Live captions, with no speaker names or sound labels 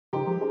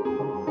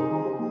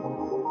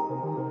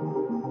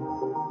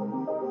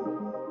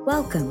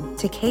Welcome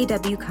to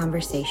KW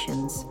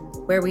Conversations,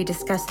 where we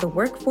discuss the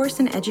workforce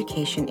and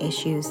education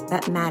issues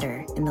that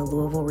matter in the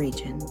Louisville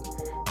region.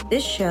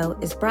 This show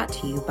is brought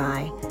to you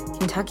by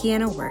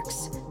Kentuckiana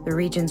Works, the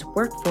region's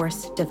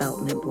Workforce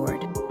Development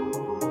Board.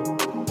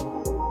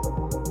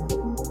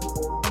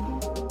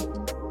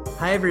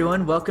 Hi,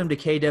 everyone. Welcome to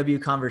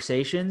KW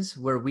Conversations,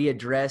 where we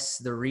address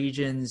the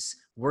region's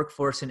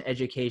workforce and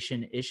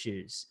education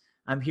issues.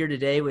 I'm here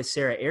today with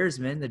Sarah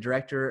Erzman, the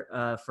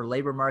Director for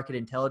Labor Market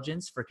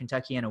Intelligence for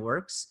Kentuckiana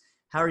Works.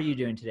 How are you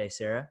doing today,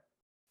 Sarah?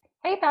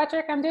 Hey,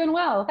 Patrick. I'm doing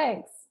well.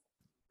 Thanks.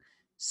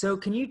 So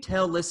can you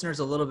tell listeners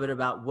a little bit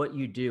about what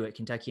you do at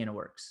Kentuckiana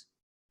Works?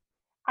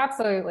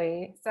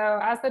 Absolutely. So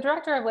as the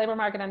Director of Labor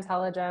Market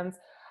Intelligence,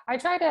 I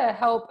try to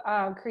help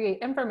create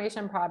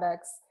information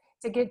products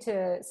to get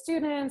to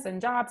students and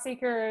job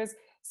seekers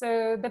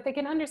so that they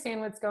can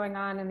understand what's going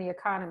on in the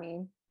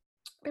economy.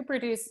 We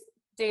produce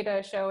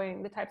data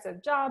showing the types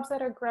of jobs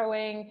that are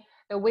growing,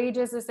 the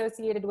wages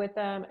associated with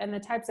them, and the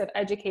types of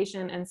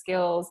education and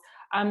skills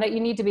that you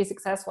need to be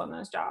successful in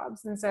those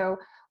jobs. And so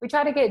we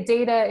try to get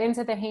data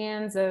into the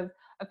hands of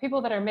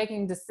people that are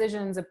making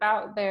decisions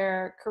about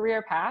their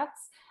career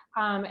paths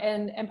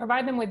and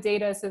provide them with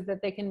data so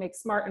that they can make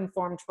smart,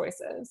 informed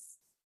choices.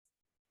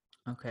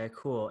 Okay,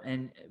 cool.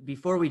 And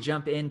before we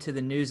jump into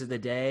the news of the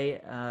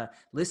day,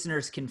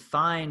 listeners can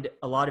find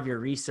a lot of your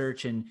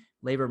research and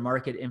labor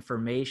market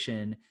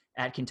information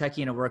at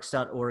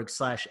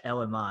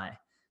kentuckianaworks.org/LMI.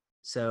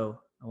 So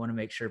I want to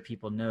make sure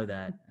people know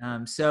that.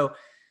 So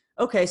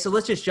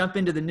let's just jump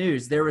into the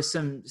news. There was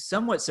some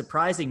somewhat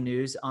surprising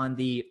news on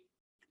the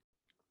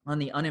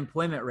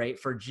unemployment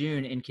rate for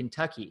June in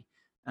Kentucky.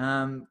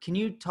 Can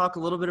you talk a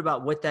little bit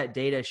about what that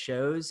data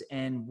shows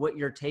and what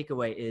your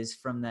takeaway is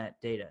from that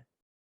data?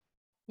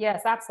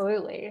 Yes,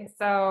 absolutely.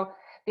 So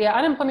the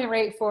unemployment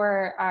rate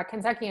for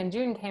Kentucky in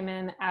June came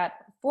in at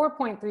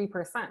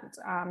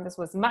 4.3%. This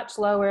was much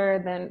lower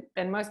than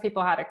most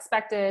people had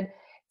expected.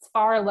 It's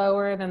far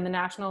lower than the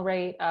national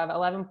rate of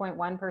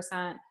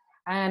 11.1%,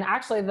 and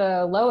actually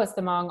the lowest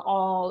among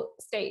all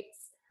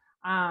states.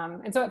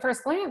 And so at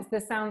first glance,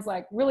 this sounds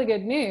like really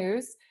good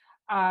news.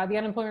 The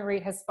unemployment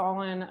rate has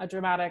fallen a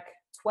dramatic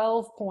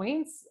 12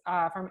 points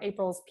from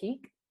April's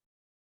peak.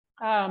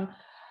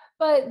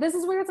 But this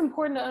is where it's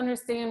important to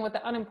understand what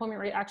the unemployment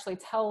rate actually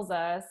tells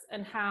us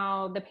and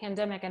how the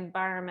pandemic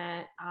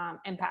environment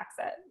impacts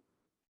it.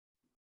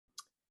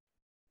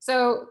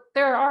 So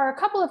there are a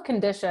couple of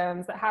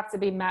conditions that have to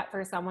be met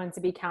for someone to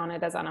be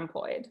counted as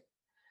unemployed.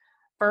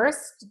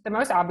 First, the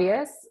most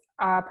obvious,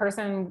 a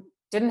person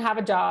didn't have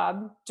a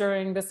job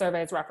during the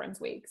survey's reference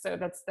week. So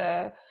that's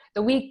the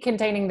week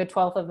containing the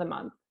 12th of the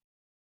month.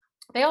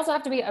 They also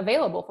have to be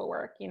available for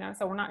work,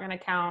 so we're not going to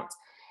count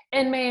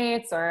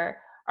inmates or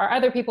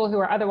other people who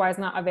are otherwise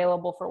not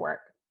available for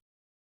work.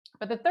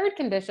 But the third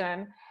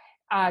condition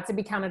to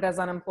be counted as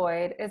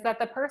unemployed is that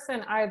the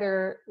person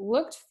either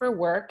looked for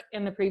work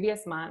in the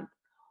previous month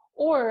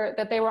or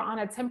that they were on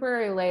a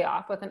temporary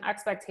layoff with an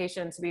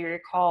expectation to be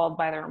recalled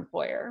by their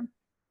employer.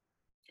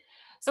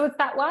 So it's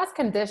that last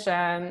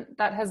condition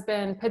that has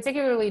been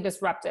particularly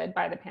disrupted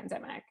by the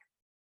pandemic.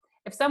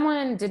 If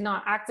someone did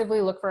not actively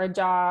look for a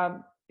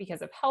job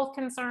because of health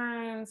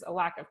concerns, a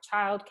lack of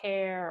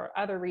childcare, or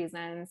other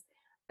reasons,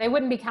 they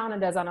wouldn't be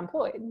counted as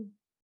unemployed.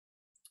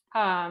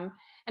 In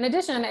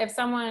addition, if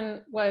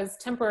someone was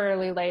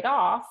temporarily laid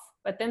off,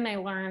 but then they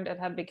learned it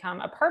had become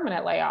a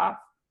permanent layoff,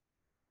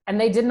 and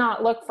they did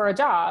not look for a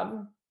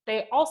job,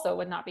 they also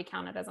would not be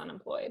counted as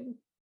unemployed.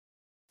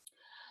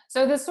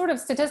 So this sort of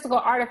statistical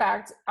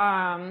artifact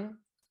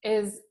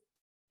is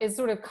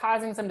sort of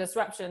causing some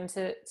disruption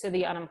to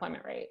the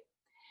unemployment rate.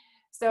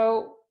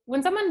 So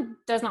when someone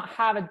does not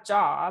have a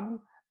job,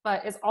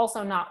 but is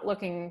also not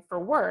looking for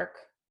work,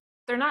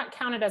 they're not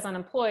counted as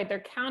unemployed,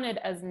 they're counted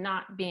as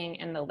not being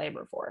in the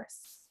labor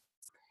force.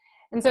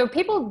 And so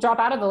people drop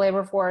out of the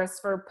labor force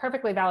for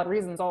perfectly valid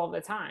reasons all of the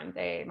time.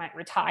 They might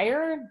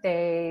retire,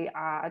 they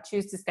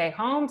choose to stay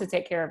home to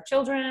take care of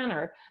children,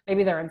 or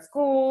maybe they're in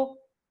school.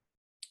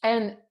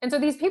 And so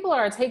these people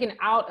are taken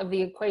out of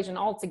the equation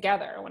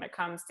altogether when it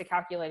comes to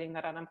calculating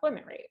that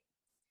unemployment rate.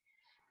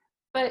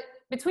 But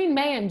between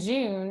May and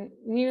June,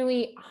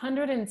 nearly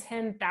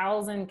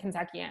 110,000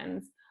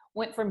 Kentuckians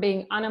went from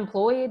being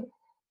unemployed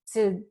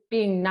to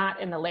being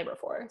not in the labor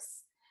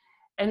force.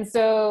 And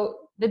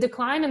so the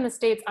decline in the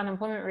state's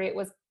unemployment rate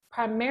was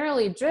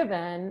primarily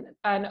driven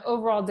by an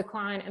overall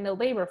decline in the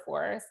labor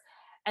force,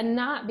 and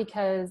not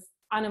because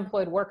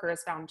unemployed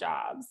workers found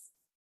jobs.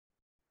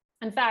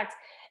 In fact,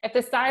 if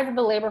the size of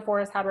the labor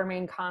force had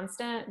remained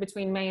constant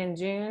between May and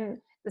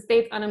June, the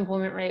state's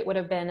unemployment rate would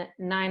have been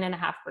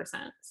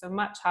 9.5%, so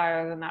much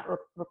higher than that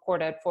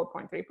recorded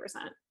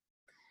 4.3%.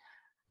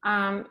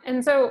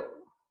 And so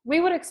we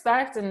would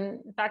expect,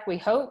 and in fact we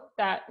hope,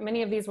 that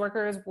many of these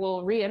workers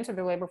will re-enter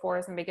the labor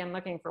force and begin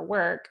looking for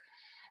work.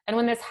 And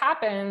when this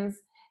happens,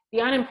 the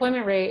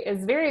unemployment rate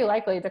is very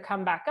likely to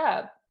come back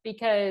up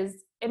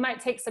because it might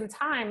take some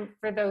time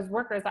for those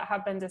workers that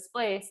have been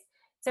displaced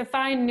to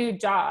find new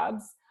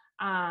jobs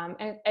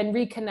and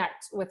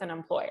reconnect with an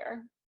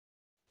employer.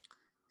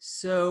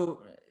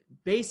 So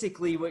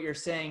basically what you're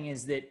saying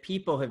is that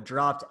people have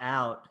dropped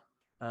out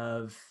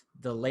of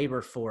the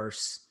labor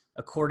force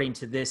according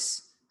to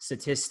this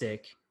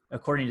statistic,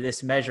 according to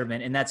this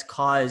measurement, and that's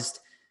caused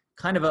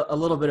kind of a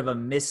little bit of a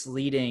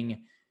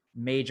misleading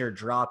major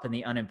drop in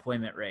the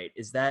unemployment rate.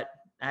 Is that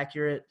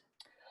accurate?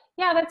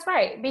 Yeah, that's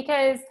right.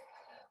 Because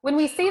when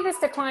we see this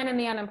decline in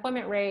the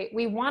unemployment rate,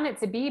 we want it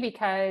to be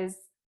because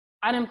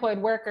unemployed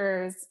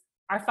workers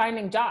are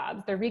finding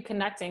jobs. They're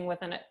reconnecting with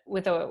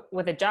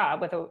a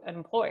job, with an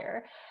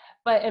employer.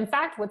 But in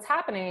fact, what's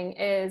happening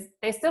is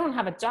they still don't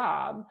have a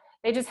job.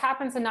 They just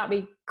happen to not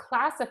be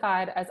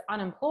classified as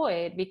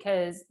unemployed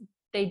because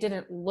they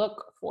didn't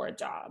look for a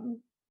job.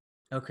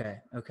 Okay.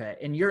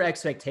 And your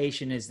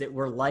expectation is that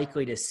we're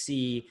likely to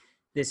see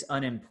this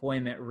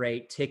unemployment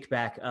rate tick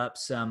back up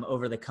some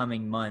over the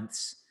coming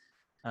months,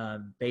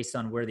 based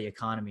on where the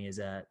economy is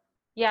at.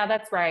 Yeah,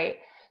 that's right.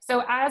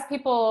 So as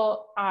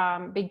people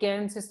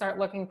begin to start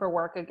looking for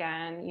work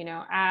again,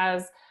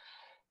 as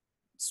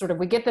sort of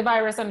we get the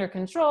virus under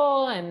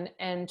control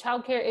and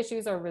childcare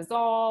issues are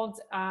resolved,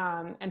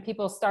 and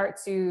people start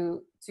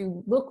to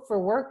look for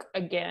work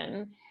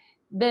again,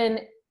 then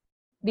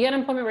the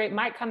unemployment rate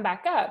might come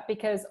back up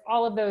because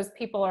all of those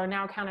people are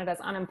now counted as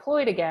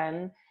unemployed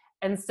again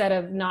instead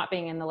of not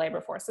being in the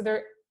labor force. So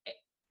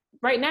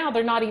right now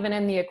they're not even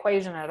in the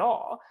equation at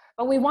all,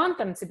 but we want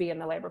them to be in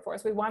the labor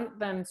force. We want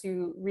them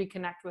to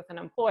reconnect with an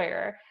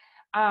employer.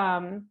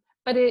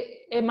 But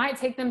it might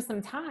take them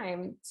some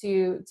time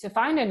to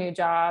find a new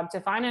job,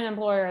 to find an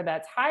employer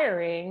that's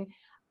hiring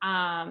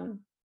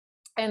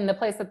in the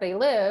place that they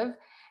live.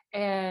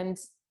 And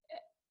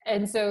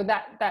so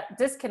that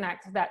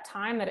disconnect, that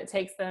time that it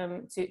takes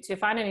them to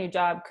find a new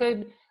job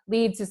could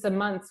lead to some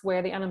months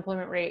where the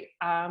unemployment rate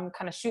kind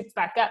of shoots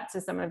back up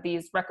to some of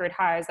these record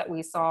highs that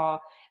we saw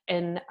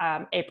in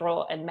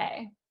April and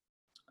May.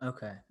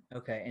 Okay.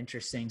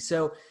 Interesting.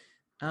 So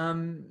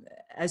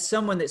as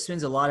someone that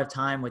spends a lot of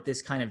time with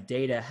this kind of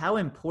data, how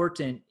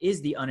important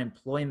is the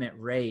unemployment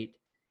rate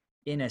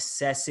in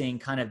assessing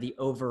kind of the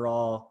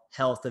overall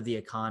health of the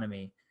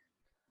economy?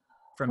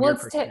 Well,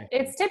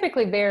 it's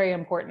typically very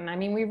important. I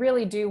mean, we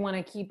really do want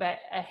to keep a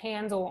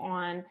handle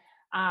on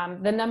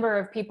the number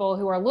of people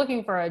who are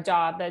looking for a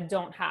job that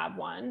don't have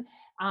one.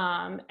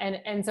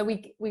 And so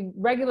we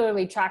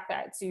regularly track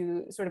that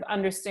to sort of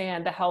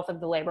understand the health of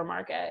the labor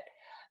market.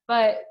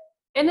 But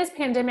in this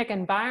pandemic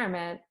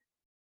environment,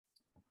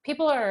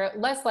 people are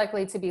less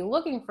likely to be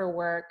looking for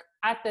work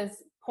at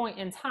this point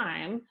in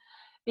time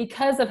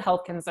because of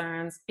health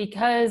concerns,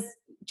 because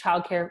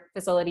childcare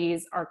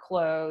facilities are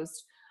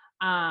closed,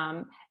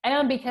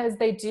 and because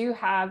they do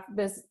have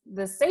this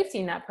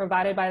safety net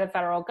provided by the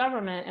federal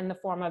government in the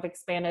form of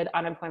expanded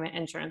unemployment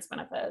insurance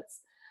benefits.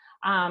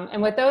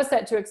 And with those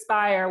set to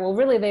expire, well,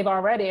 really they've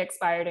already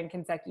expired in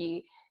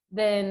Kentucky,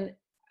 then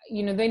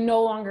they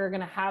no longer are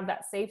going to have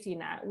that safety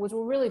net, which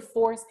will really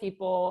force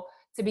people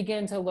to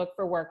begin to look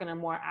for work in a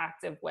more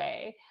active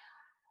way.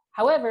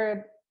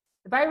 However,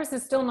 the virus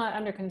is still not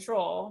under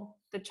control.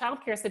 The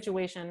childcare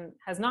situation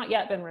has not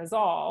yet been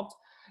resolved.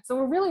 So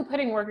we're really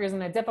putting workers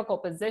in a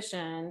difficult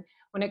position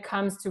when it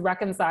comes to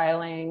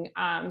reconciling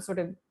sort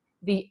of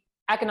the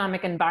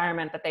economic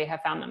environment that they have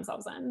found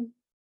themselves in.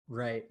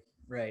 Right.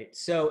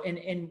 So,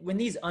 and when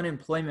these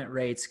unemployment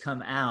rates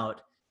come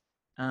out,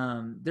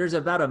 there's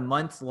about a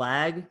month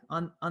lag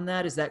on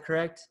that. Is that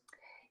correct?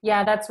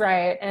 Yeah, that's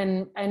right.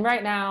 And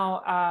right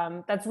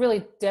now, that's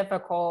really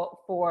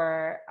difficult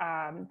for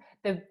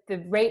the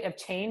rate of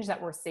change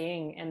that we're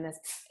seeing in this,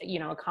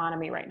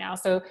 economy right now.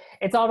 So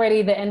it's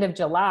already the end of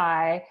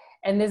July,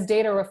 and this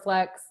data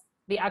reflects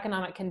the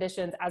economic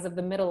conditions as of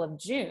the middle of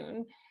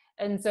June.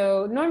 And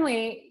so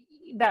normally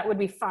that would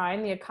be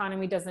fine. The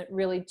economy doesn't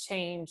really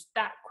change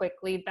that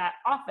quickly, that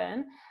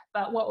often.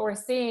 But what we're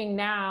seeing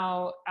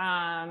now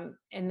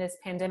in this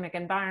pandemic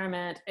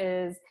environment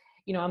is,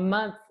 a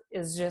month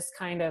is just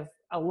kind of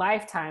a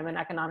lifetime in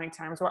economic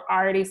terms. We're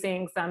already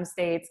seeing some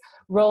states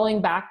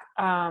rolling back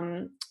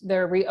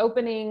their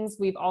reopenings.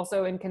 We've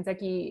also in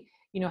Kentucky,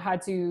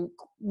 had to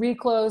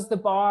reclose the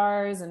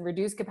bars and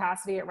reduce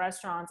capacity at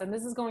restaurants. And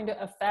this is going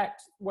to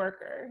affect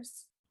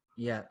workers.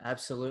 Yeah,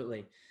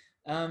 absolutely.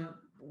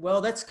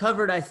 Well, that's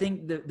covered, I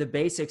think, the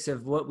basics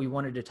of what we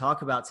wanted to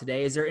talk about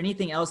today. Is there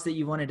anything else that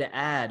you wanted to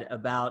add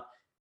about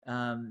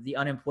the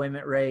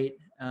unemployment rate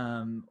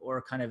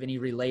or kind of any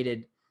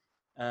related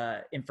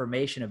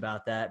information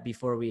about that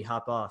before we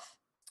hop off?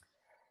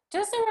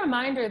 Just a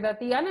reminder that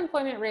the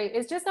unemployment rate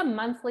is just a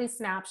monthly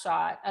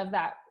snapshot of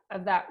that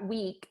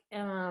week,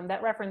 that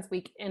reference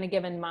week in a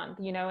given month,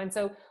 and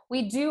so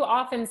we do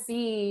often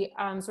see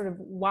sort of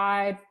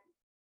wide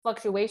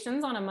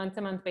fluctuations on a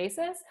month-to-month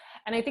basis,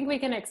 and I think we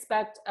can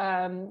expect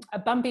a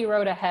bumpy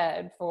road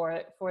ahead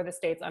for the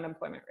state's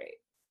unemployment rate.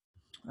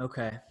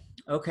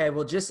 Okay.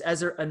 Well, just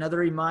as another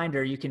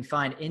reminder, you can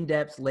find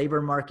in-depth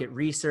labor market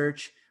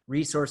research,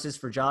 resources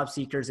for job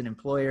seekers and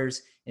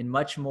employers, and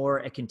much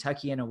more at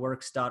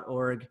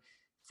KentuckianaWorks.org.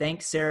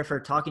 Thanks, Sarah, for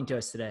talking to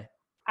us today.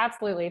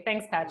 Absolutely.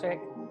 Thanks, Patrick.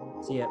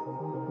 See ya.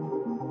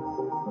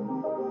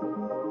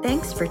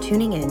 Thanks for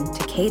tuning in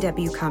to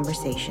KW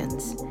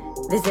Conversations.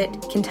 Visit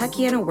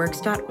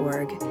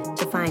KentuckianaWorks.org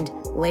to find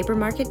labor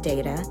market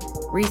data,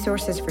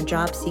 resources for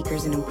job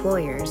seekers and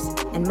employers,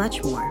 and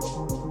much more.